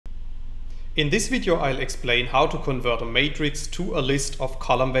In this video, I'll explain how to convert a matrix to a list of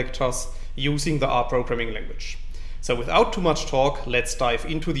column vectors using the R programming language. So without too much talk, let's dive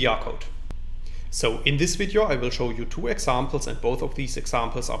into the R code. So in this video, I will show you two examples, and both of these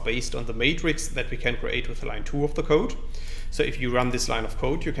examples are based on the matrix that we can create with line 2 of the code. So if you run this line of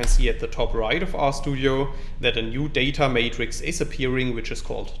code, you can see at the top right of RStudio that a new data matrix is appearing, which is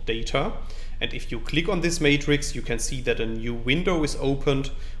called data. And if you click on this matrix, you can see that a new window is opened,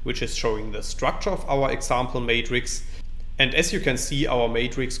 which is showing the structure of our example matrix. And as you can see, our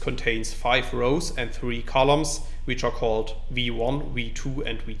matrix contains 5 rows and 3 columns, which are called V1, V2,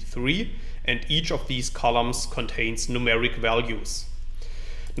 and V3. And each of these columns contains numeric values.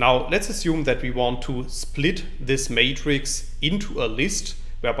 Now let's assume that we want to split this matrix into a list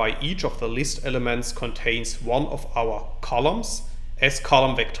whereby each of the list elements contains one of our columns as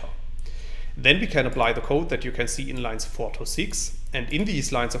column vector. Then we can apply the code that you can see in lines 4 to 6. And in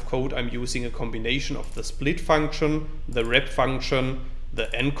these lines of code, I'm using a combination of the split function, the rep function, the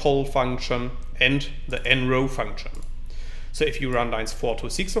ncol function, and the nrow function. So if you run lines 4 to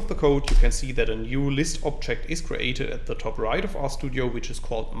 6 of the code, you can see that a new list object is created at the top right of RStudio, which is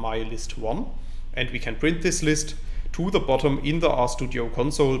called mylist1. And we can print this list to the bottom in the RStudio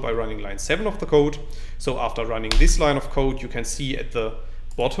console by running line 7 of the code. So after running this line of code, you can see at the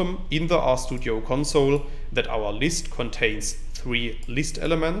bottom in the RStudio console that our list contains 3 list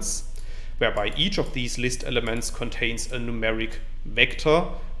elements, whereby each of these list elements contains a numeric vector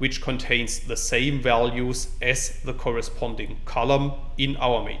which contains the same values as the corresponding column in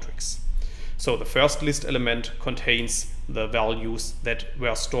our matrix. So the first list element contains the values that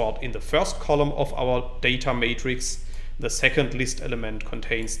were stored in the first column of our data matrix. The second list element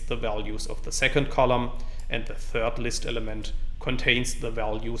contains the values of the second column, and the third list element contains the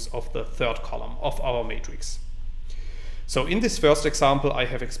values of the third column of our matrix. So in this first example, I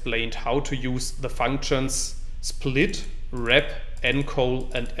have explained how to use the functions split, rep,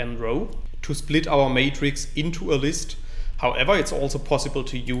 ncol, and nrow to split our matrix into a list. However, it's also possible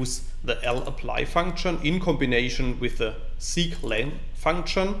to use the lapply function in combination with the seqlen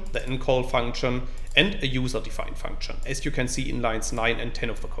function, the ncol function, and a user-defined function, as you can see in lines 9 and 10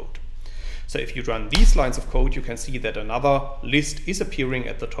 of the code. So if you run these lines of code, you can see that another list is appearing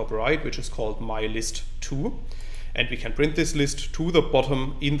at the top right, which is called mylist2. And we can print this list to the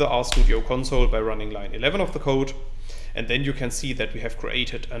bottom in the RStudio console by running line 11 of the code. And then you can see that we have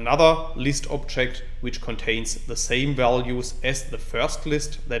created another list object which contains the same values as the first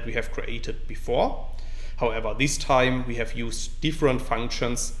list that we have created before. However, this time we have used different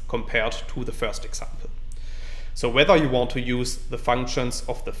functions compared to the first example. So whether you want to use the functions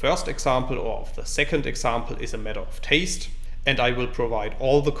of the first example or of the second example is a matter of taste. And I will provide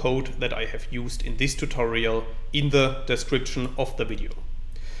all the code that I have used in this tutorial in the description of the video.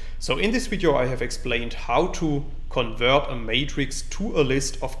 So in this video, I have explained how to convert a matrix to a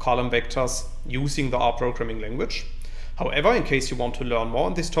list of column vectors using the R programming language. However, in case you want to learn more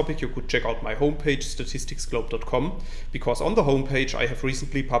on this topic, you could check out my homepage, statisticsglobe.com, because on the homepage I have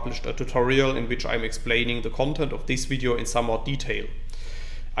recently published a tutorial in which I'm explaining the content of this video in some more detail.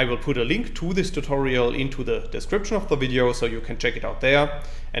 I will put a link to this tutorial into the description of the video, so you can check it out there.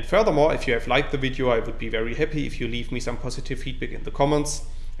 And furthermore, if you have liked the video, I would be very happy if you leave me some positive feedback in the comments.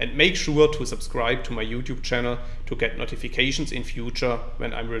 And make sure to subscribe to my YouTube channel to get notifications in future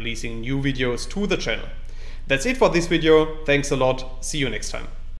when I'm releasing new videos to the channel. That's it for this video. Thanks a lot. See you next time.